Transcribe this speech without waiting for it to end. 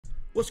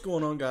What's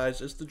going on, guys?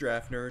 It's the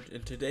Draft Nerd,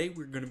 and today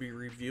we're going to be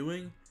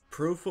reviewing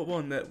Pro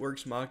Football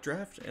Network's mock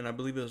draft, and I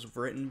believe it was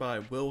written by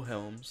Will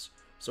Helms.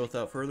 So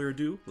without further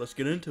ado, let's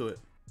get into it.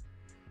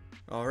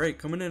 Alright,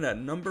 coming in at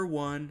number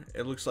 1,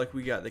 it looks like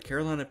we got the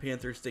Carolina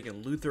Panthers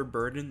taking Luther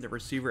Burden, the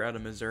receiver out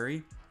of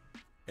Missouri.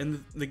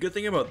 And the good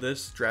thing about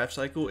this draft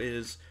cycle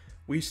is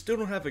we still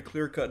don't have a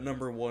clear-cut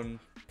number 1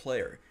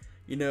 player.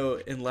 You know,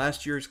 in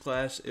last year's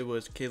class, it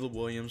was Caleb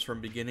Williams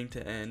from beginning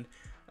to end.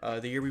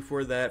 The year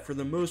before that, for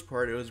the most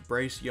part, it was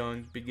Bryce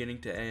Young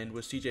beginning to end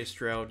with CJ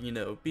Stroud,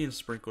 being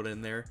sprinkled in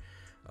there.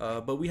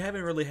 But we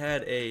haven't really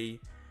had a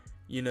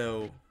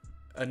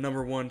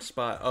number 1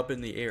 spot up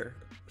in the air.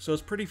 So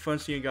it's pretty fun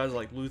seeing guys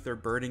like Luther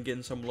Burden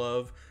getting some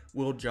love.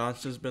 Will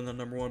Johnson's been the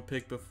number 1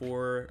 pick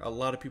before. A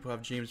lot of people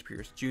have James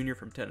Pierce Jr.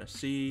 from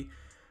Tennessee.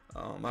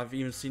 I've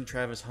even seen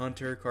Travis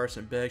Hunter,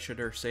 Carson Beck,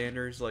 Shedeur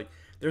Sanders.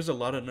 There's a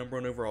lot of number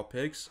 1 overall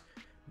picks.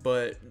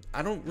 But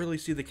I don't really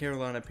see the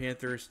Carolina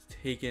Panthers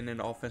taking an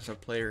offensive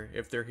player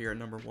if they're here at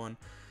number 1.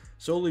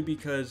 Solely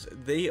because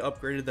they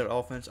upgraded that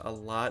offense a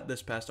lot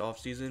this past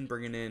offseason,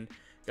 bringing in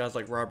guys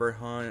like Robert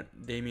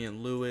Hunt,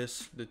 Damian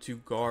Lewis, the 2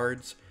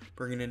 guards,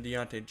 bringing in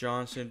Deontay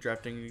Johnson,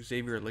 drafting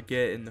Xavier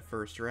Legette in the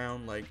first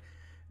round.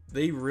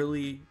 They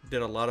really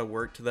did a lot of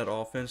work to that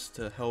offense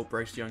to help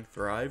Bryce Young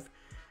thrive.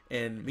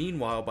 And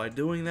meanwhile, by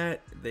doing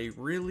that, they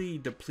really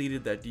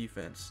depleted that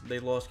defense. They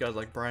lost guys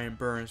like Brian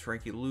Burns,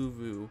 Frankie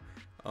Louvu,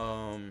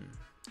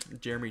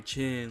 Jeremy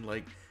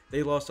Chin.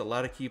 They lost a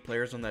lot of key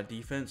players on that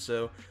defense.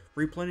 So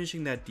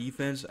replenishing that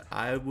defense,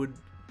 I would,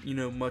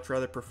 much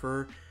rather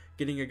prefer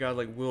getting a guy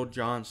like Will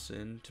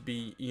Johnson to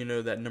be,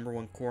 that number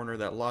 1 corner,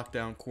 that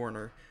lockdown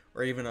corner,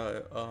 or even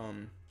a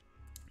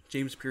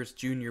James Pierce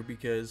Jr.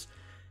 because,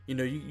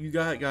 you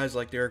got guys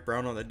like Derek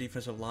Brown on the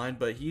defensive line,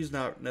 but he's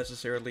not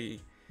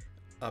necessarily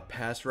a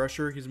pass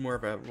rusher. He's more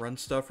of a run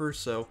stuffer,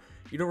 so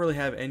you don't really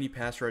have any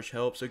pass rush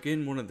help. So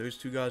getting one of those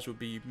 2 guys would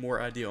be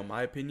more ideal in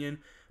my opinion.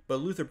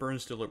 But Luther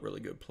Burns still a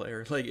really good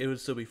player. It would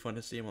still be fun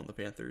to see him on the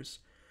Panthers.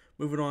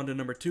 Moving on to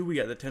number 2, we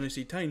got the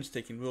Tennessee Titans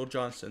taking Will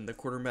Johnson, the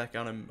quarterback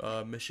out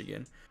of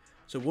Michigan.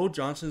 So Will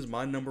Johnson's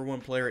my number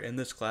 1 player in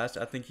this class.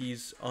 I think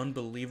he's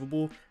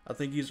unbelievable. I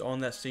think he's on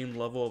that same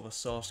level of a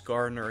Sauce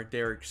Gardner, a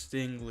Derek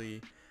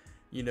Stingley,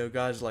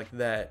 guys like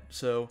that.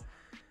 So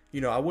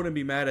I wouldn't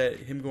be mad at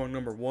him going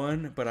number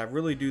 1, but I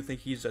really do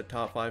think he's a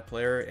top 5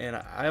 player. And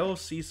I'll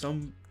see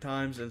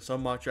sometimes in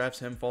some mock drafts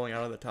him falling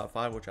out of the top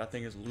 5, which I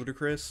think is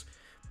ludicrous.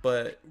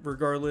 But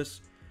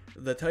regardless,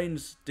 the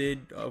Titans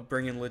did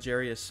bring in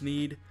L'Jarius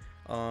Sneed.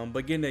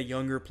 But getting a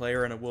younger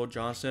player and a Will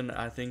Johnson,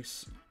 I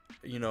think's,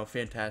 a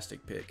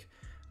fantastic pick.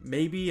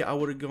 Maybe I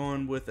would have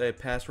gone with a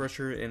pass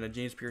rusher in a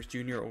James Pierce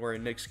Jr. or a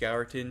Nick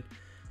Scourton,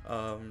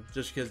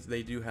 just because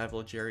they do have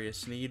L'Jarius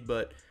Sneed.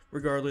 But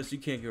regardless, you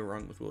can't go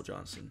wrong with Will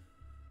Johnson.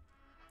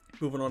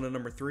 Moving on to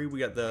number 3, we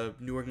got the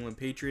New England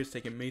Patriots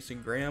taking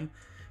Mason Graham,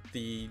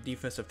 the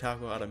defensive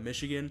tackle out of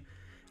Michigan.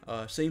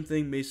 Same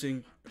thing,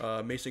 Mason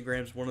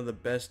Graham's one of the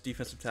best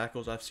defensive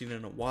tackles I've seen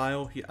in a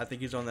while. I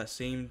think he's on that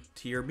same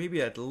tier, maybe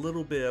a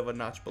little bit of a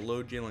notch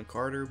below Jalen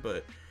Carter,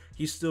 but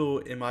he's still,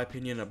 in my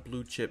opinion, a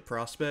blue chip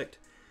prospect.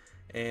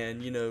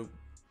 And,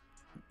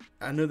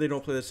 I know they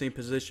don't play the same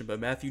position, but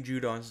Matthew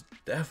Judon's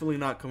definitely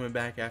not coming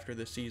back after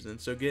this season.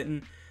 So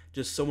getting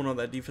just someone on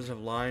that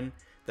defensive line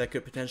that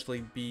could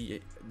potentially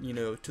be,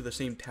 to the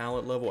same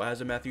talent level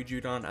as a Matthew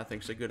Judon, I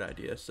think is a good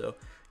idea. So,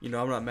 I'm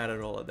not mad at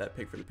all at that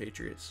pick for the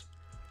Patriots.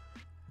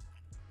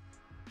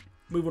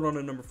 Moving on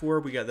to number 4,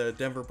 we got the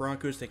Denver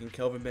Broncos taking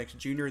Kelvin Banks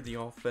Jr., the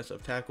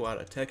offensive tackle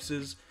out of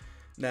Texas.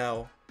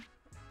 Now,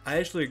 I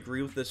actually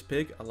agree with this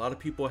pick. A lot of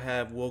people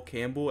have Will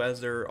Campbell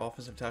as their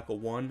offensive tackle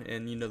 1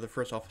 and, the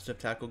first offensive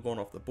tackle going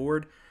off the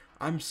board.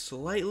 I'm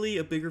slightly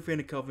a bigger fan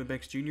of Kelvin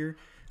Banks Jr.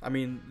 I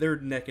mean, they're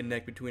neck and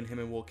neck between him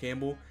and Will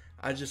Campbell.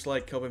 I just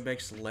like Kelvin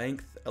Banks'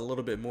 length a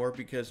little bit more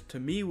because to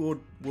me,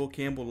 Will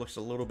Campbell looks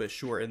a little bit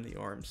short in the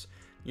arms.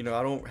 I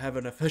don't have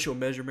an official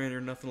measurement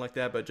or nothing like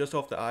that, but just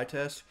off the eye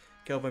test,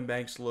 Kelvin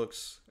Banks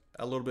looks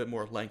a little bit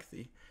more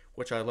lengthy,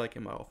 which I like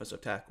in my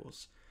offensive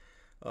tackles.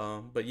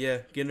 But yeah,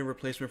 getting a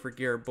replacement for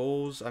Garrett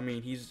Bowles, I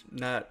mean, he's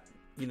not,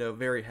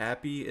 very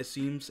happy, it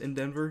seems, in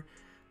Denver.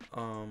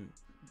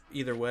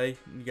 Either way,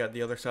 you got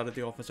the other side of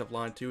the offensive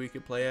line, too, he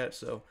could play at.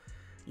 So,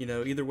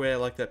 either way, I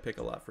like that pick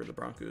a lot for the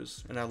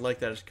Broncos. And I like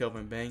that as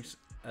Kelvin Banks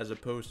as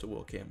opposed to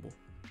Will Campbell.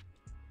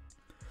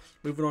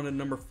 Moving on to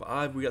number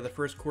 5, we got the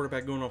first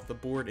quarterback going off the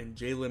board in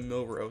Jalen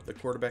Milroe, the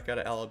quarterback out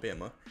of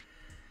Alabama.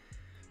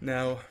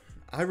 Now,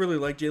 I really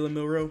like Jalen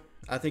Milroe.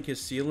 I think his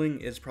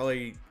ceiling is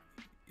probably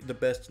the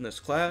best in this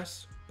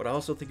class, but I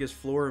also think his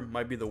floor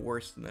might be the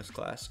worst in this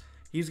class.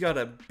 He's got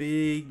a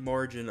big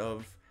margin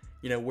of,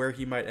 where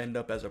he might end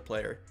up as a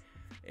player.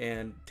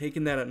 And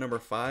taking that at number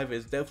 5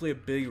 is definitely a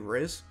big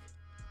risk,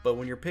 but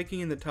when you're picking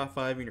in the top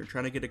 5 and you're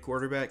trying to get a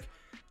quarterback,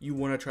 you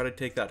want to try to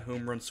take that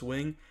home run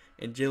swing,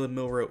 and Jalen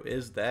Milroe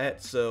is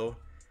that, so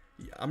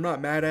I'm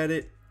not mad at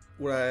it.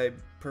 Would I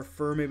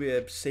prefer maybe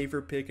a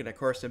safer pick in a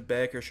Carson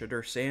Beck or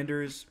Shedeur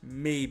Sanders?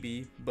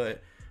 Maybe,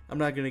 but I'm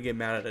not going to get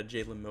mad at a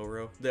Jalen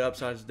Milroe. The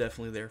upside is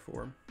definitely there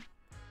for him.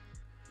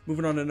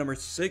 Moving on to number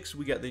 6,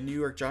 we got the New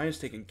York Giants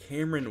taking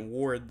Cameron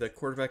Ward, the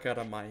quarterback out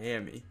of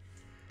Miami.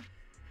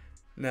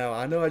 Now,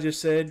 I know I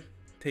just said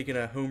taking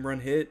a home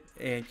run hit,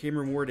 and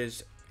Cameron Ward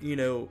is,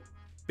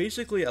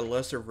 basically a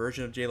lesser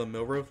version of Jalen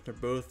Milroe. They're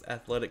both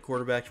athletic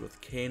quarterbacks with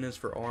cannons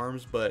for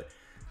arms, but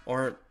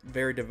aren't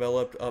very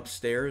developed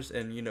upstairs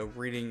and,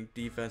 reading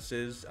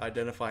defenses,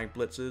 identifying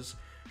blitzes.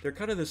 They're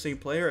kind of the same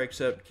player,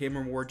 except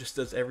Cameron Ward just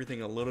does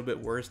everything a little bit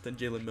worse than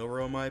Jalen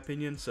Milroe, in my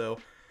opinion. So,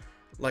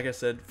 like I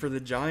said, for the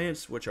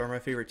Giants, which are my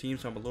favorite team,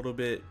 so I'm a little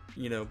bit,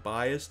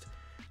 biased,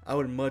 I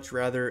would much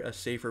rather a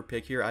safer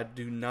pick here. I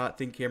do not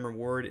think Cameron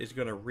Ward is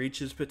going to reach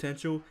his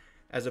potential,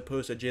 as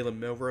opposed to Jalen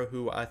Milroe,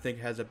 who I think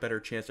has a better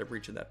chance of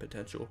reaching that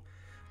potential.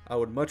 I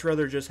would much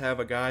rather just have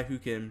a guy who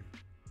can,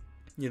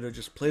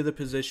 just play the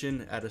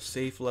position at a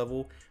safe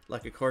level,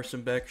 like a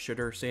Carson Beck,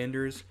 Shedeur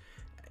Sanders,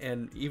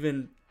 and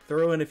even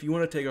throw in, if you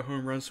want to take a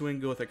home run swing,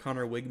 go with a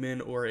Connor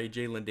Wigman or a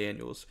Jalen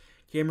Daniels.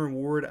 Cameron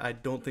Ward, I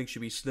don't think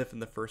should be sniffed in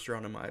the first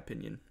round, in my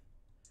opinion.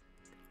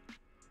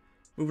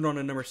 Moving on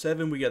to number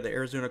 7, we got the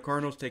Arizona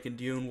Cardinals taking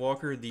Deone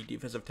Walker, the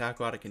defensive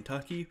tackle out of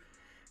Kentucky.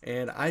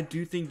 And I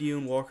do think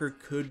Deone Walker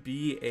could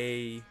be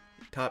a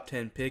top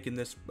 10 pick in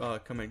this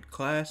coming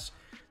class.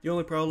 The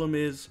only problem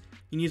is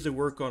he needs to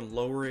work on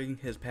lowering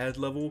his pad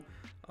level.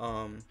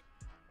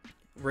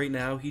 Right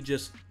now, he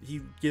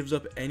gives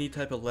up any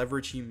type of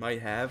leverage he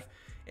might have.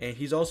 And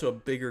he's also a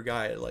bigger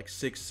guy at like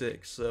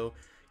 6'6". So,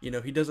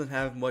 he doesn't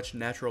have much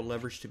natural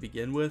leverage to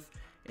begin with.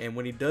 And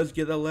when he does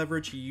get that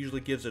leverage, he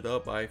usually gives it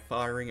up by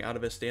firing out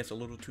of his stance a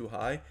little too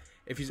high.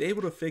 If he's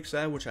able to fix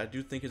that, which I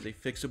do think is a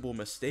fixable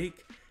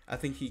mistake, I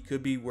think he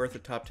could be worth a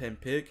top 10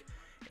 pick.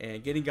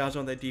 And getting guys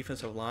on that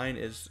defensive line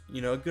is,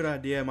 a good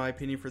idea in my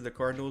opinion for the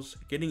Cardinals.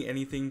 Getting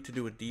anything to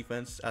do with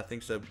defense, I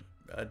think, is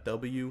a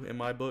W in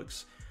my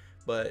books.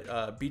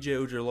 But B.J.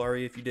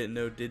 Ojulari, if you didn't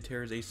know, did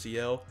tear his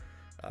ACL,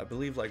 I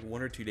believe like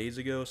 1 or 2 days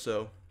ago.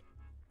 So,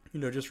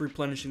 just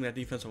replenishing that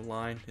defensive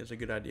line is a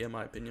good idea in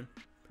my opinion.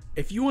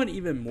 If you want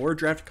even more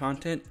draft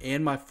content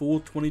and my full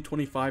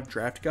 2025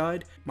 draft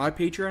guide, my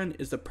Patreon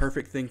is the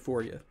perfect thing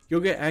for you. You'll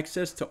get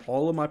access to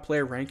all of my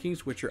player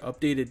rankings, which are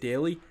updated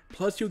daily,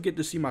 plus you'll get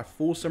to see my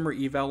full summer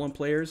eval on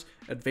players,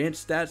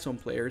 advanced stats on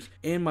players,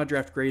 and my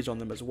draft grades on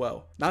them as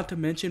well. Not to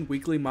mention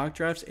weekly mock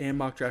drafts and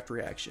mock draft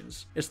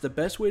reactions. It's the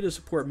best way to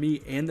support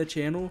me and the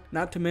channel,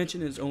 not to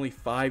mention it's only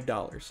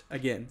 $5.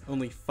 Again,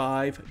 only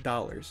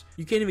 $5.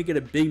 You can't even get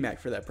a Big Mac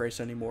for that price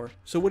anymore.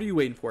 So what are you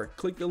waiting for?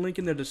 Click the link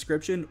in the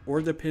description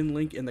or the pinned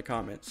link in the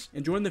comments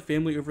and join the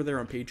family over there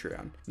on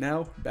Patreon.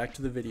 Now, back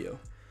to the video.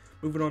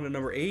 Moving on to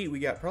number 8, we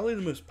got probably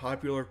the most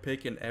popular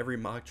pick in every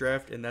mock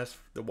draft, and that's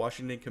the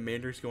Washington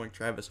Commanders going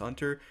Travis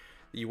Hunter,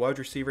 the wide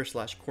receiver /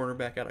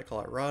 cornerback out of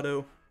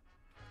Colorado.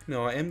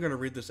 Now, I am going to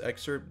read this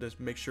excerpt to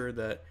make sure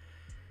that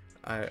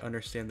I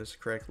understand this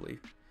correctly.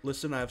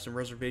 Listen, I have some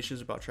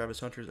reservations about Travis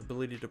Hunter's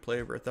ability to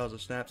play over 1,000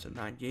 snaps in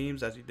 9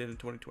 games, as he did in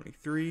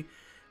 2023.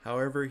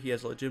 However, he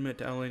has legitimate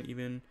talent,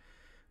 even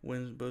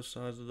wins both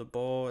sides of the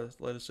ball,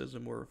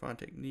 athleticism, more refined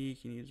technique.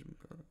 He needs.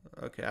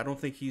 Okay, I don't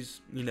think he's,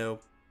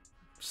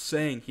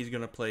 saying he's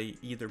going to play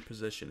either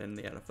position in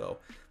the NFL.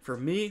 For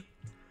me,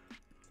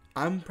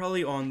 I'm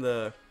probably on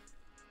the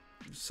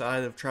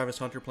side of Travis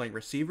Hunter playing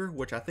receiver,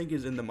 which I think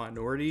is in the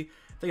minority.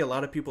 I think a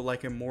lot of people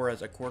like him more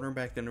as a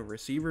cornerback than a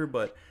receiver,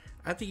 but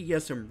I think he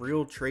has some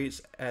real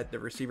traits at the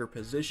receiver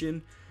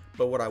position.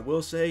 But what I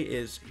will say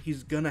is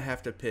he's going to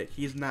have to pick.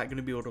 He's not going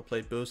to be able to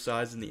play both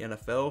sides in the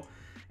NFL.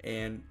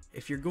 And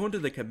if you're going to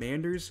the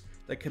Commanders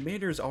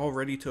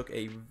already took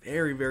a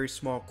very, very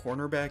small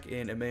cornerback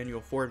in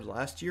Emmanuel Forbes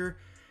last year.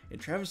 And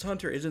Travis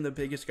Hunter isn't the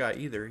biggest guy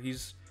either.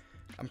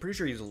 I'm pretty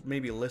sure he's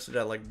maybe listed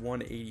at like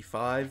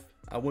 185.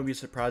 I wouldn't be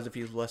surprised if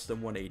he's less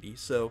than 180.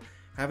 So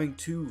having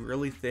 2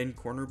 really thin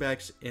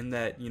cornerbacks in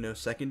that,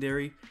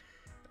 secondary,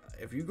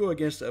 if you go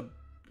against a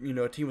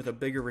team with a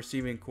bigger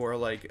receiving core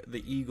like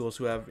the Eagles,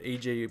 who have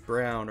A.J.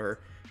 Brown or,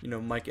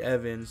 Mike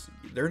Evans,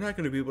 they're not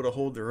going to be able to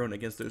hold their own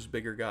against those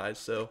bigger guys.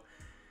 So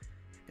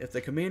if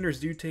the Commanders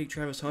do take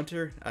Travis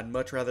Hunter, I'd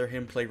much rather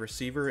him play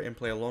receiver and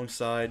play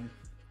alongside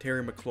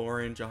Terry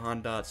McLaurin,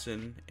 Jahan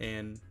Dotson,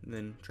 and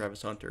then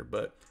Travis Hunter.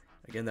 But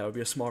again, that would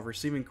be a small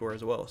receiving core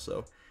as well.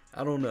 So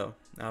I don't know.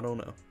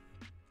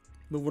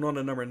 Moving on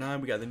to number 9,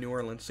 we got the New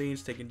Orleans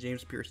Saints taking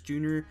James Pierce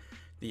Jr.,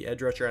 the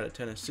edge rusher out of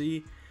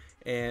Tennessee.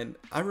 And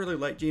I really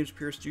like James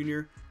Pierce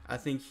Jr. I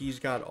think he's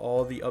got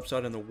all the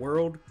upside in the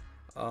world.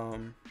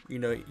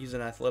 He's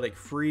an athletic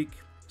freak,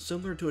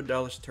 similar to a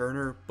Dallas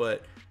Turner,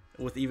 but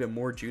with even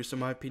more juice in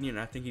my opinion.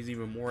 I think he's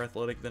even more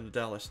athletic than a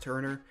Dallas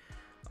Turner.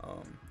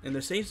 And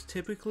the Saints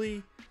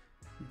typically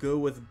go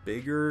with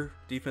bigger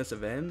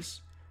defensive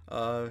ends.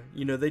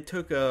 They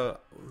took the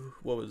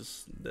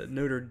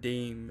Notre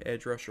Dame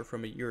edge rusher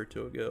from a year or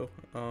 2 ago,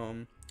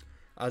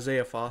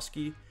 Isaiah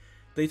Foskey.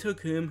 They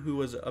took him, who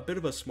was a bit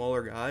of a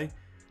smaller guy.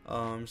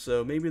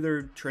 So maybe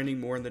they're trending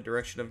more in the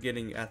direction of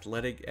getting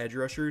athletic edge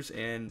rushers,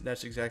 and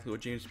that's exactly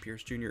what James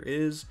Pierce Jr.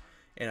 is.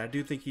 And I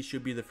do think he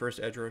should be the first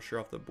edge rusher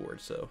off the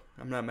board, so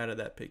I'm not mad at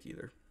that pick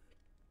either.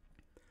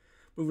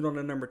 Moving on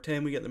to number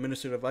 10, we got the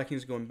Minnesota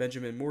Vikings going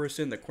Benjamin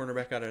Morrison, the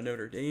cornerback out of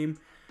Notre Dame.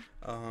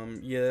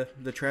 Yeah,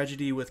 the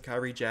tragedy with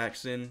Kyrie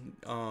Jackson.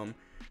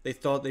 They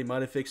thought they might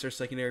have fixed their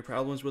secondary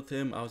problems with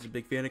him. I was a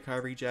big fan of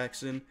Kyrie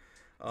Jackson.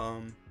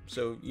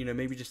 So,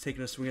 maybe just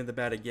taking a swing at the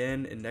bat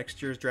again in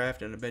next year's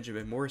draft and a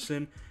Benjamin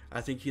Morrison.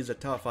 I think he's a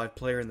top 5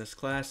 player in this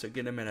class, so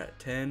getting him in at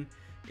 10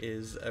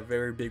 is a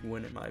very big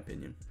win in my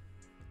opinion.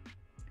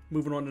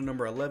 Moving on to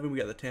number 11, we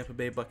got the Tampa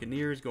Bay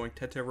Buccaneers going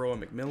Tetairoa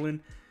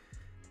McMillan.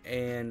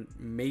 And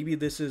maybe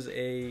this is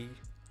a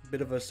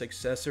bit of a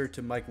successor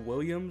to Mike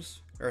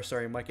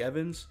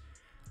Evans.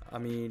 I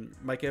mean,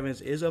 Mike Evans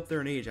is up there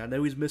in age. I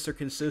know he's Mr.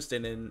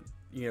 Consistent and,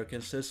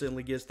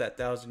 consistently gets that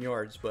 1,000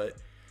 yards, but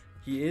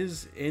he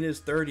is in his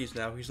 30s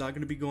now. He's not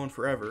going to be going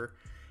forever.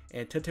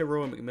 And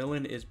Tetairoa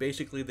McMillan is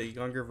basically the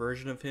younger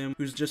version of him,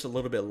 who's just a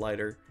little bit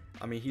lighter.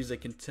 I mean, he's a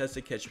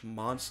contested catch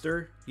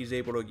monster. He's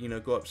able to,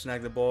 go up,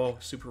 snag the ball,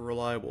 super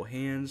reliable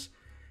hands.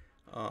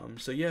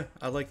 So yeah,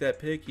 I like that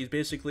pick. He's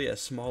basically a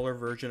smaller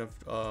version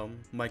of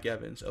Mike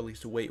Evans, at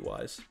least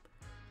weight-wise.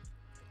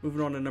 Moving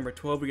on to number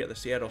 12, we got the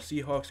Seattle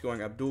Seahawks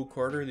going Abdul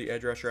Carter, the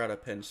edge rusher out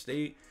of Penn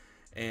State.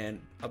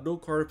 And Abdul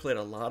Carter played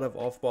a lot of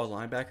off-ball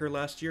linebacker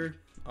last year.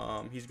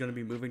 He's going to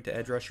be moving to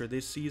edge rusher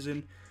this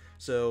season.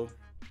 So,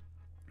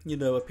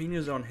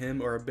 opinions on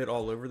him are a bit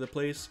all over the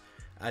place.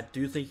 I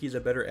do think he's a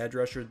better edge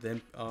rusher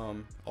than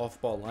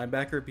off-ball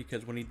linebacker,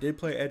 because when he did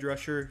play edge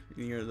rusher,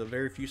 the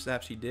very few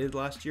snaps he did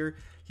last year,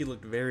 he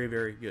looked very,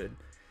 very good.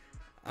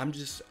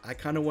 I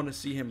kind of want to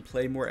see him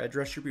play more edge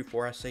rusher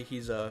before I say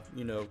he's a,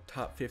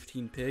 top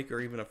 15 pick or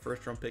even a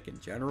first-round pick in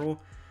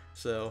general.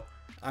 So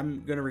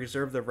I'm going to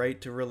reserve the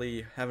right to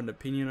really have an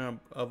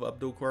opinion of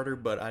Abdul Carter,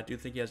 but I do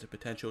think he has the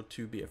potential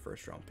to be a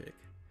first-round pick.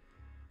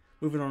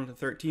 Moving on to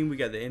 13, we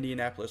got the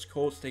Indianapolis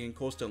Colts taking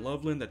Colston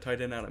Loveland, the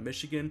tight end out of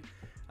Michigan.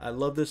 I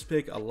love this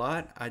pick a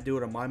lot. I do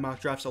it on my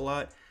mock drafts a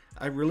lot.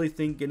 I really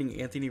think getting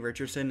Anthony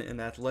Richardson, an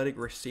athletic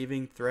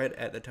receiving threat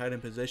at the tight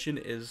end position,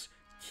 is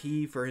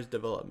key for his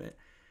development.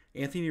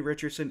 Anthony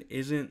Richardson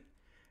isn't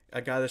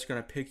a guy that's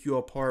going to pick you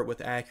apart with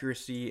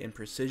accuracy and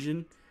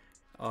precision,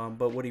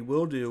 but what he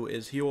will do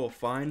is he will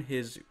find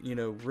his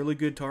really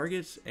good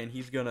targets, and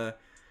he's gonna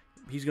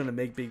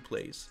make big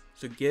plays.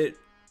 So get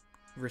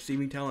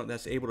receiving talent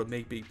that's able to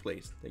make big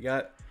plays. They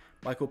got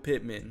Michael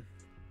Pittman,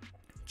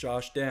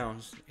 Josh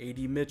Downs,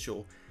 A.D.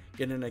 Mitchell.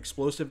 Getting an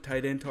explosive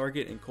tight end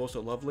target in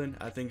Colston Loveland,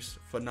 I think is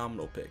a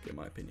phenomenal pick in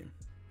my opinion.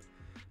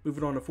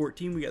 Moving on to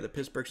 14, we got the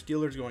Pittsburgh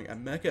Steelers going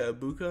Emeka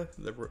Egbuka,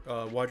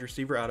 the wide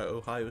receiver out of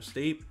Ohio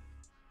State.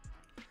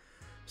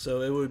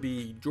 So it would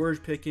be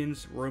George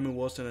Pickens, Roman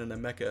Wilson, and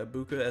Emeka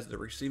Egbuka as the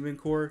receiving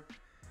core.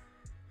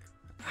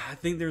 I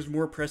think there's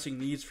more pressing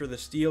needs for the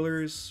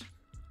Steelers.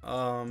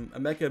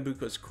 Emeka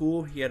Egbuka is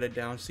cool. He had a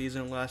down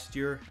season last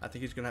year. I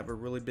think he's going to have a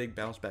really big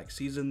bounce back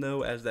season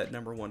though, as that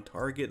number 1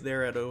 target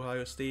there at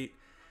Ohio State.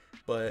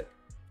 But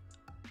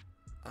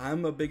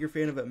I'm a bigger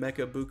fan of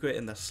Emeka Egbuka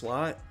in the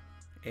slot.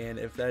 And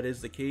if that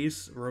is the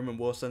case, Roman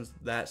Wilson's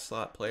that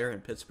slot player in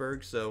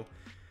Pittsburgh. So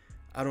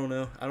I don't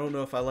know. I don't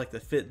know if I like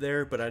the fit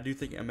there, but I do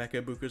think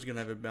Emeka Egbuka is going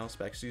to have a bounce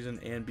back season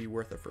and be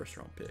worth a first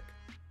round pick.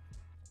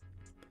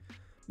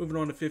 Moving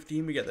on to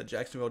 15, we got the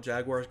Jacksonville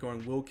Jaguars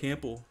going Will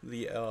Campbell,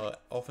 the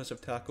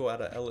offensive tackle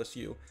out of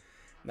LSU.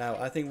 Now,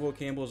 I think Will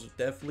Campbell is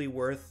definitely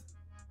worth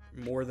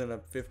more than a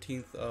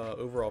 15th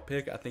overall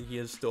pick. I think he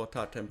is still a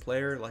top 10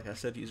 player. Like I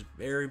said, he's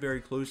very,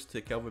 very close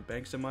to Kelvin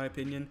Banks in my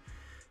opinion.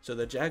 So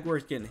the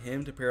Jaguars getting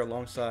him to pair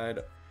alongside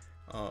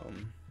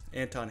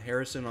Anton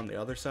Harrison on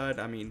the other side,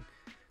 I mean,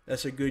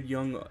 that's a good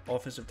young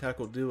offensive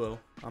tackle duo.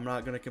 I'm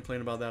not going to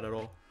complain about that at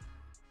all.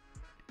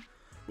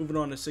 Moving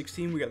on to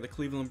 16, we got the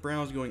Cleveland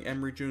Browns going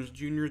Emory Jones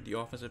Jr., the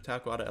offensive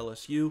tackle out of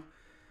LSU.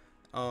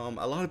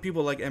 A lot of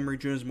people like Emory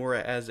Jones more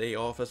as a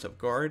offensive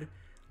guard.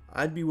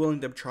 I'd be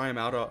willing to try him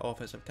out at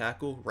offensive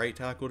tackle, right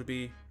tackle to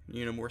be,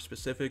 more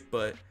specific.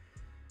 But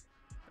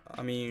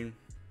I mean,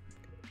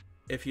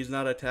 if he's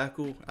not a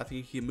tackle, I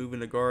think he can move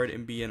into guard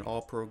and be an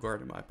all-pro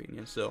guard in my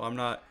opinion. So I'm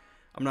not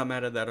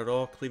mad at that at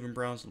all. Cleveland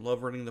Browns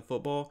love running the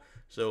football,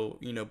 so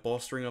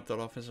bolstering up that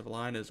offensive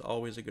line is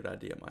always a good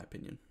idea in my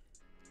opinion.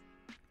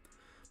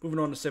 Moving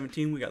on to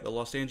 17, we got the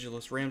Los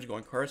Angeles Rams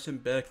going Carson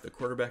Beck, the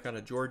quarterback out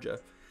of Georgia.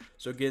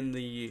 So getting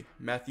the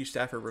Matthew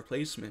Stafford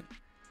replacement.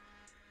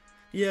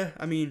 Yeah,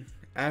 I mean,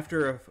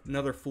 after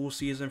another full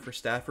season for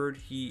Stafford,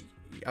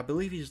 I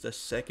believe he's the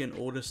second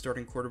oldest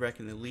starting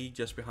quarterback in the league,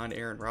 just behind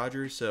Aaron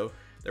Rodgers. So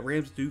the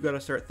Rams do got to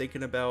start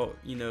thinking about,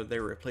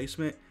 their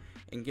replacement.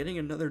 And getting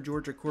another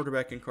Georgia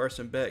quarterback in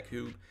Carson Beck,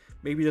 who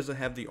maybe doesn't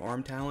have the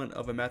arm talent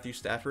of a Matthew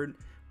Stafford,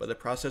 but the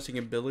processing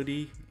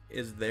ability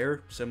is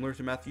there, similar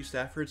to Matthew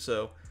Stafford.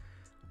 So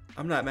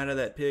I'm not mad at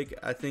that pick.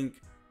 I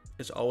think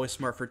it's always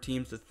smart for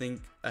teams to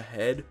think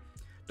ahead.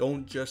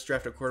 Don't just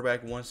draft a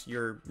quarterback once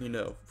your,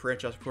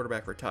 franchise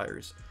quarterback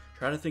retires.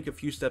 Try to think a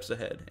few steps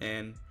ahead.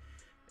 And,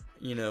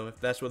 if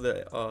that's what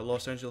the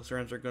Los Angeles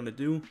Rams are going to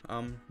do,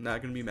 I'm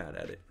not going to be mad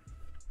at it.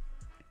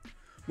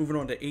 Moving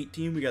on to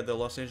 18, we got the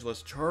Los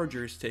Angeles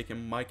Chargers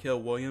taking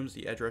Mykel Williams,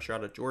 the edge rusher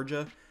out of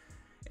Georgia.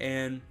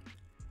 And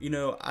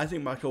I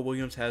think Michael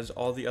Williams has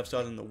all the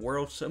upside in the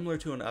world, similar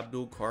to an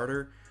Abdul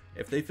Carter.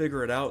 If they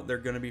figure it out, they're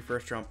going to be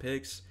first round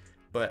picks.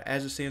 But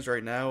as it stands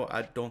right now,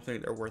 I don't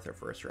think they're worth a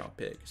first round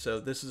pick. So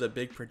this is a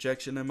big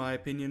projection in my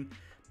opinion.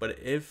 But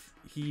if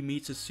he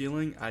meets his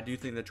ceiling, I do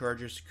think the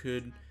Chargers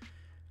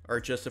are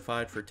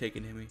justified for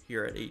taking him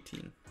here at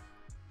 18.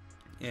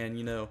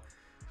 And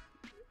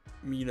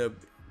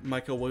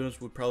Michael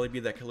Williams would probably be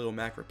that Khalil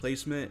Mack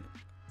replacement.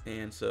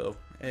 And so,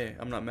 hey,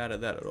 I'm not mad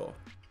at that at all.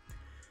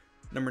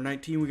 Number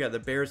 19, we got the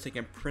Bears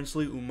taking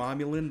Princely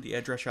Umanmielen, the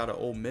edge rush out of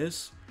Ole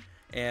Miss.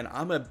 And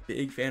I'm a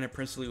big fan of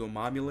Princely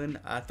Umanmielen.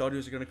 I thought he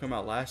was going to come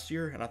out last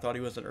year, and I thought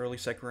he was an early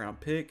second-round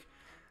pick.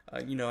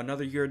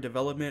 Another year of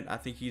development. I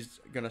think he's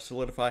going to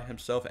solidify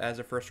himself as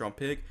a first-round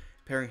pick.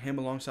 Pairing him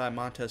alongside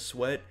Montez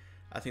Sweat,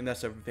 I think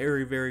that's a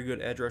very, very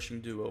good edge rushing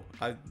duo.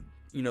 I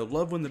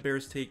love when the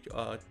Bears take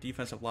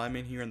defensive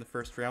linemen here in the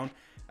first round.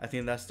 I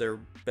think that's their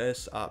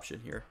best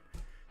option here.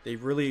 They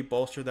really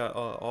bolstered that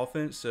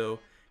offense, so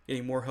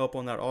getting more help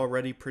on that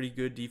already pretty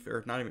good defense,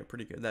 or not even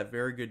pretty good, that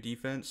very good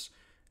defense.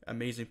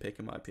 Amazing pick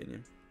in my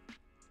opinion.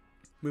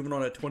 Moving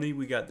on at 20,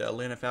 we got the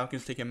Atlanta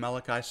Falcons taking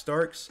Malachi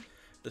Starks,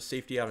 the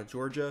safety out of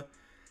Georgia.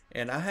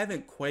 And I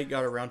haven't quite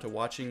got around to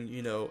watching,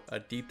 a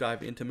deep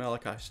dive into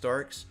Malachi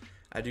Starks.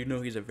 I do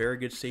know he's a very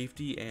good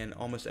safety, and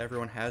almost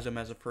everyone has him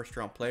as a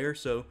first-round player,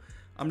 so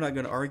I'm not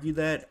going to argue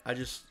that. I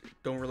just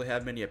don't really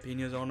have many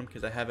opinions on him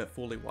because I haven't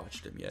fully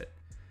watched him yet.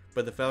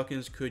 But the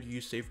Falcons could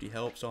use safety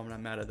help, so I'm not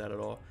mad at that at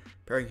all.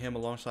 Pairing him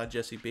alongside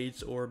Jesse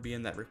Bates or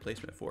being that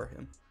replacement for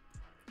him.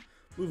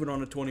 Moving on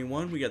to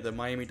 21, we got the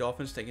Miami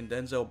Dolphins taking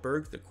Denzel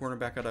Burke, the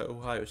cornerback out of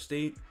Ohio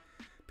State.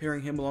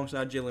 Pairing him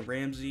alongside Jalen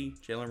Ramsey.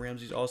 Jalen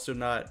Ramsey's also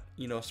not,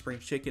 a spring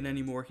chicken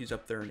anymore. He's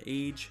up there in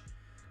age.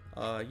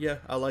 Yeah,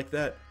 I like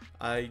that.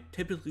 I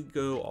typically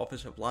go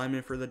offensive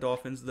lineman for the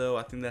Dolphins, though.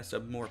 I think that's a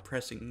more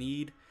pressing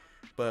need.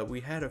 But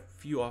we had a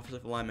few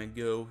offensive linemen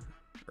go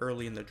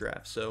early in the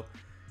draft. So,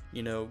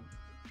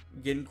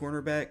 getting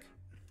cornerback,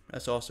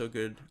 that's also a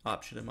good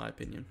option in my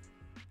opinion.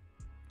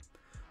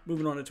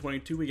 Moving on to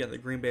 22, we got the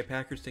Green Bay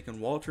Packers taking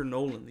Walter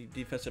Nolan, the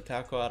defensive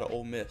tackle out of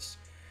Ole Miss.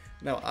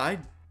 Now, I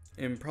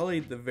am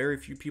probably the very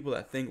few people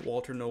that think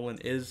Walter Nolan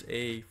is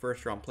a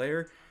first-round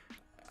player.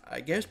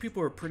 I guess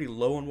people are pretty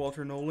low on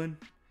Walter Nolan.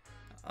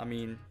 I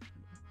mean,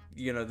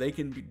 they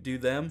can do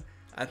them.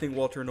 I think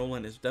Walter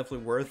Nolan is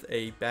definitely worth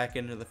a back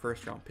end of the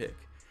first-round pick.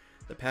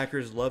 The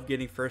Packers love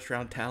getting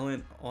first-round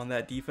talent on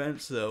that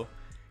defense, so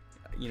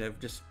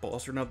just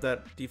bolstering up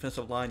that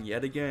defensive line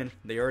yet again.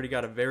 They already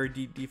got a very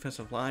deep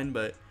defensive line,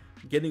 but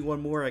getting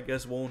one more, I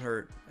guess, won't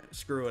hurt.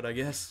 Screw it, I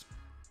guess.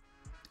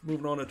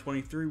 Moving on to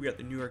 23, we got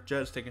the New York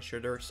Jets taking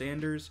Shedeur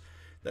Sanders,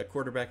 that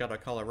quarterback out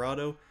of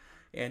Colorado.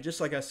 And just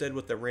like I said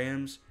with the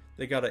Rams,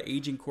 they got an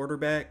aging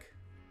quarterback.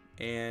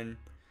 And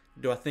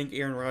do I think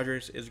Aaron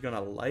Rodgers is going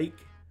to like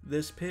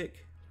this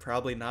pick?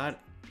 Probably not.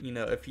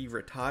 If he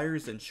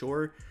retires, then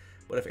sure.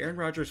 But if Aaron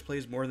Rodgers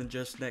plays more than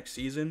just next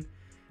season,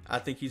 I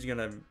think he's going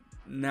to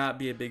not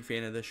be a big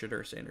fan of the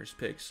Shedeur Sanders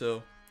pick.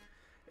 So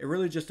it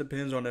really just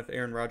depends on if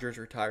Aaron Rodgers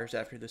retires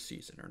after this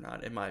season or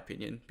not, in my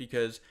opinion.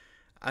 Because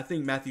I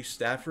think Matthew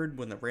Stafford,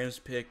 when the Rams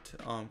picked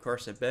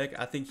Carson Beck,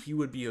 I think he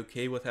would be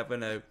okay with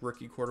having a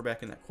rookie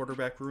quarterback in that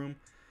quarterback room.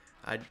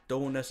 I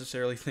don't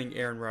necessarily think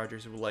Aaron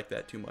Rodgers would like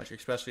that too much,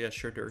 especially as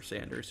Shedeur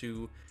Sanders,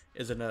 who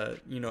is an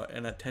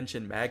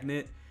attention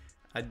magnet.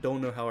 I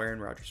don't know how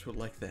Aaron Rodgers would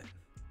like that.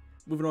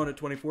 Moving on to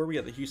 24, we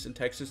got the Houston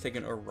Texans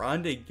taking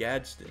Oronde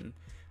Gadsden,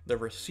 the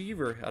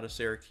receiver out of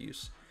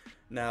Syracuse.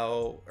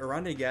 Now,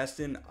 Oronde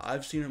Gadsden,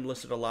 I've seen him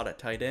listed a lot at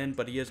tight end,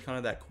 but he is kind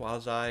of that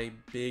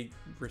quasi-big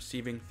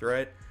receiving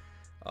threat.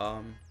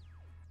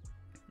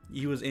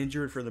 He was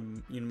injured for the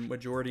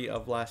majority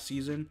of last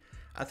season.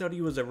 I thought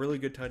he was a really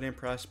good tight end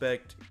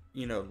prospect,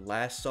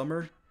 last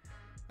summer.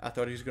 I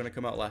thought he was going to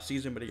come out last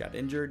season, but he got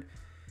injured.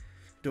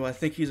 Do I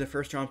think he's a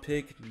first-round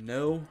pick?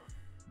 No.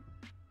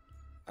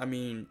 I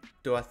mean,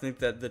 do I think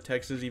that the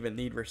Texans even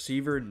need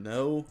receiver?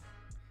 No.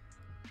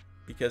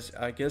 Because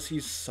I guess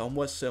he's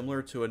somewhat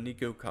similar to a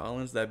Nico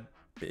Collins, that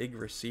big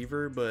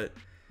receiver, but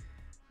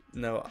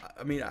no.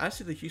 I mean, I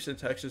see the Houston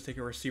Texans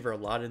taking a receiver a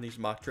lot in these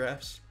mock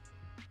drafts,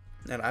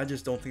 and I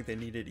just don't think they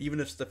need it.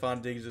 Even if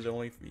Stephon Diggs is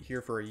only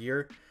here for a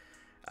year,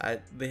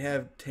 they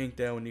have tanked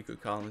down Nico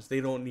Collins. They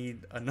don't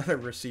need another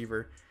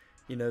receiver.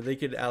 They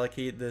could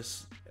allocate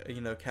this,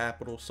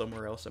 capital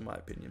somewhere else, in my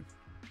opinion.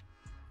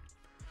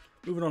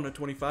 Moving on to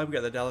 25, we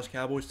got the Dallas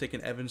Cowboys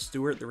taking Evan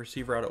Stewart, the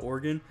receiver out of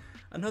Oregon.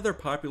 Another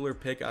popular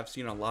pick I've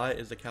seen a lot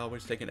is the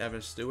Cowboys taking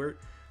Evan Stewart.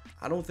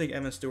 I don't think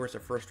Evan Stewart's a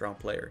first-round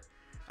player.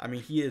 I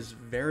mean, he is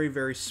very,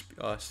 very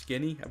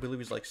skinny. I believe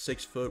he's like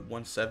 6 foot,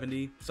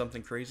 170,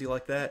 something crazy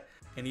like that.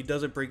 And he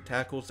doesn't break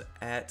tackles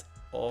at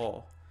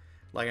all.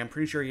 Like, I'm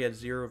pretty sure he had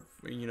 0,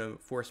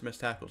 forced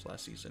missed tackles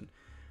last season.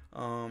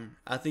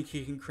 I think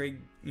he can create,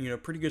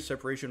 pretty good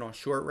separation on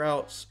short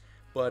routes.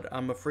 But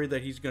I'm afraid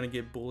that he's going to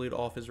get bullied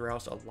off his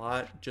routes a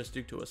lot just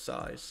due to his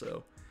size.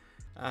 So,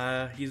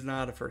 he's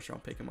not a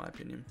first-round pick in my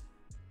opinion,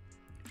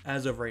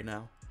 as of right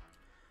now.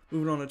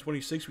 Moving on to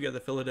 26, we got the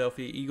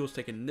Philadelphia Eagles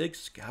taking Nick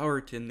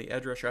Scourton, the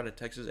edge rusher out of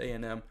Texas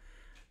A&M.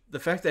 The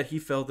fact that he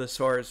fell this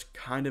far is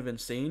kind of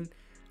insane.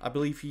 I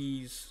believe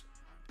he's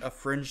a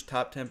fringe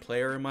top 10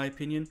 player in my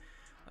opinion.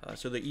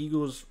 So the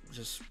Eagles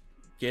just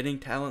getting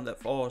talent that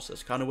falls.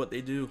 That's kind of what they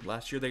do.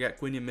 Last year they got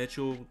Quinion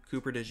Mitchell,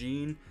 Cooper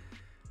DeJean.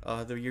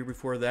 The year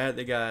before that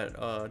they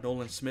got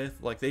Nolan Smith.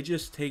 Like, they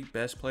just take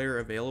best player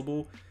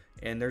available,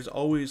 and there's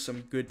always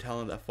some good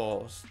talent that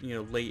falls,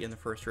 late in the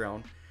first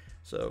round.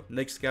 So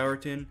Nick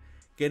Scourton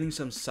getting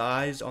some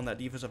size on that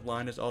defensive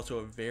line is also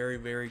a very,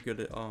 very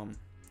good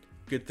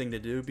good thing to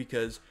do,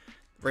 because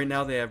right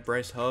now they have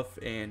Bryce Huff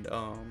and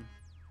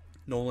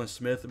Nolan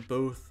Smith,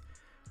 both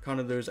kind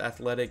of those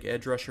athletic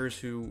edge rushers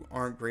who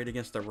aren't great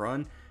against the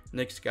run.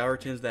 Nick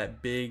Scourton's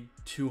that big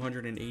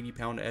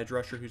 280-pound edge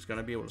rusher who's going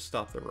to be able to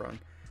stop the run.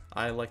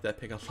 I like that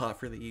pick a lot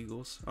for the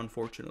Eagles,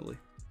 unfortunately.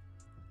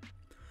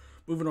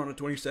 Moving on to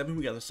 27,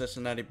 we got the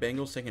Cincinnati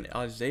Bengals taking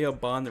Isaiah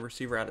Bond, the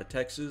receiver out of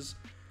Texas.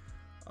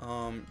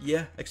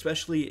 Yeah,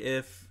 especially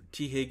if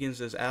T.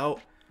 Higgins is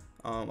out.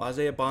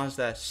 Isaiah Bond's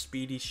that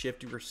speedy,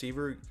 shifty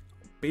receiver,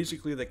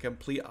 basically the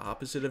complete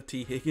opposite of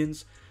T.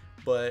 Higgins,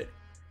 but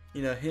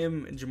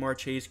him and Jamar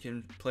Chase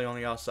can play on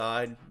the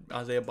outside.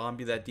 Isaiah Bond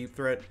be that deep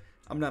threat.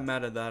 I'm not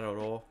mad at that at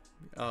all.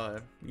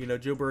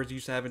 Joe Burrow's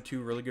used to having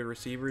two really good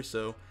receivers,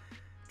 so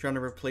trying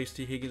to replace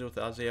T. Higgins with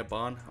Isaiah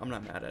Bond, I'm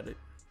not mad at it.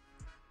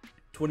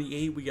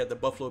 28, we got the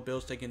Buffalo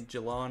Bills taking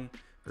Jalen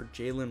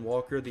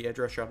Walker, the edge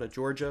rusher out of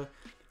Georgia.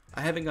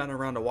 I haven't gotten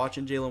around to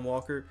watching Jalen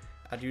Walker.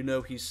 I do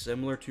know he's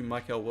similar to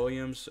Michael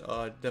Williams,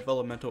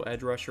 developmental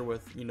edge rusher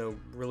with,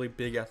 really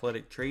big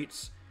athletic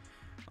traits.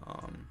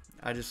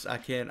 I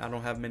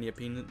don't have many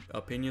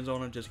opinions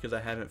on him just because I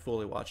haven't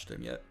fully watched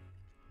him yet.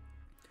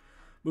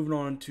 Moving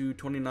on to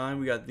 29,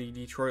 we got the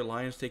Detroit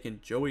Lions taking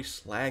Joey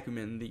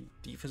Slagman, the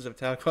defensive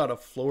tackle out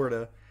of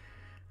Florida.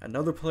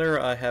 Another player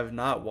I have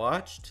not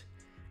watched,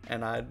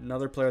 and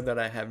another player that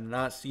I have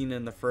not seen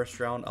in the first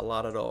round a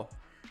lot at all.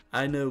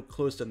 I know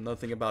close to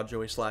nothing about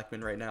Joey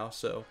Slagman right now,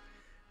 so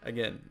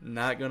again,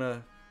 not going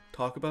to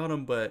talk about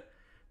him, but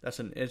that's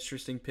an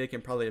interesting pick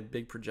and probably a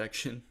big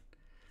projection.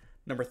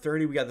 Number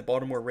 30, we got the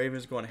Baltimore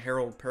Ravens going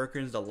Harold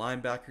Perkins, the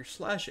linebacker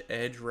slash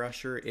edge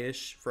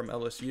rusher-ish from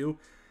LSU.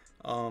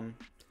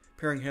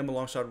 Pairing him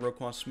alongside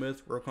Roquan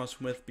Smith. Roquan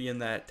Smith being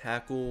that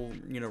tackle,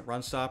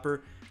 run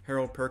stopper.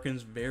 Harold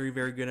Perkins, very,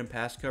 very good in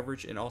pass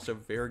coverage and also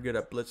very good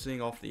at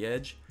blitzing off the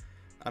edge.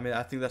 I mean,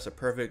 I think that's a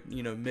perfect,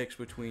 mix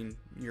between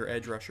your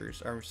edge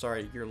rushers, your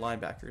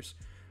linebackers.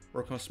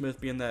 Roquan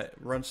Smith being that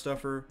run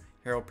stuffer,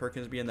 Harold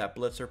Perkins being that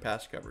blitzer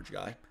pass coverage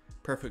guy.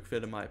 Perfect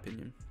fit in my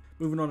opinion.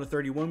 Moving on to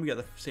 31, we got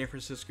the San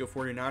Francisco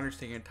 49ers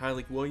taking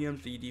Tyleik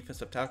Williams, the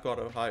defensive tackle out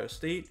of Ohio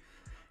State.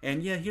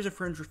 And yeah, he's a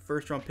fringe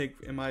first round pick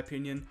in my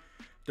opinion.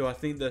 Though I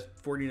think the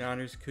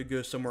 49ers could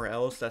go somewhere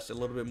else that's a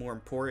little bit more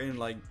important,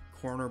 like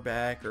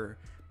cornerback or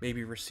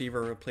maybe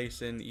receiver,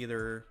 replacing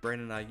either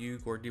Brandon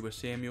Ayuk or Deebo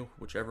Samuel,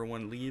 whichever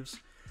one leaves.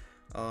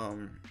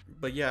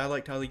 But yeah, I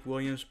like Tyleik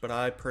Williams, but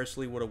I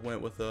personally would have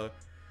went with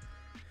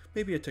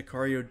maybe a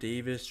Takario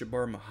Davis,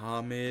 Jabbar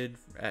Muhammad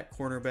at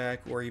cornerback,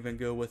 or even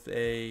go with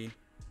a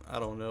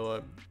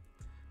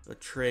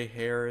Trey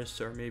Harris,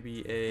 or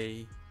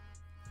maybe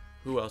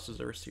who else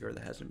is a receiver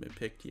that hasn't been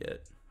picked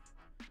yet?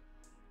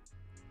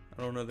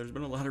 I don't know. There's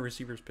been a lot of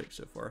receivers picked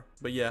so far.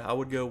 But yeah, I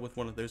would go with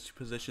one of those two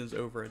positions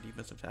over a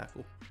defensive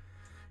tackle.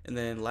 And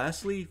then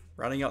lastly,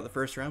 rounding out the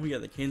first round, we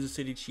got the Kansas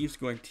City Chiefs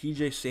going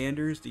TJ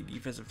Sanders, the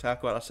defensive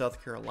tackle out of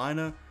South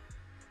Carolina.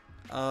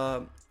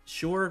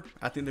 Sure,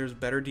 I think there's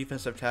better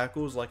defensive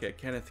tackles, like a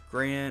Kenneth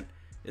Grant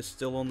is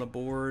still on the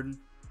board.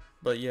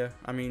 But yeah,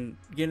 I mean,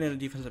 getting a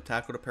defensive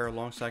tackle to pair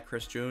alongside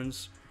Chris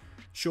Jones,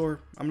 sure,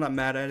 I'm not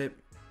mad at it.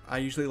 I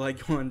usually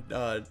like going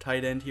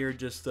tight end here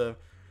just to,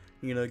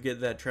 get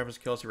that Travis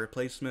Kelce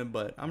replacement,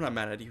 but I'm not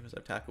mad at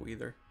defensive tackle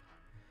either.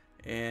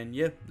 And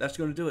yeah, that's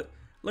going to do it.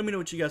 Let me know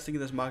what you guys think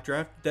of this mock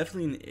draft.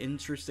 Definitely an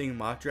interesting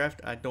mock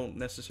draft. I don't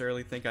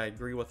necessarily think I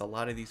agree with a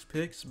lot of these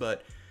picks,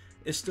 but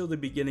it's still the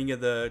beginning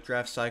of the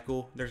draft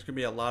cycle. There's going to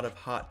be a lot of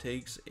hot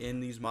takes in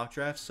these mock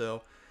drafts,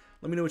 so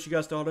let me know what you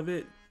guys thought of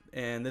it.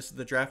 And this is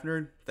the Draft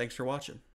Nerd. Thanks for watching.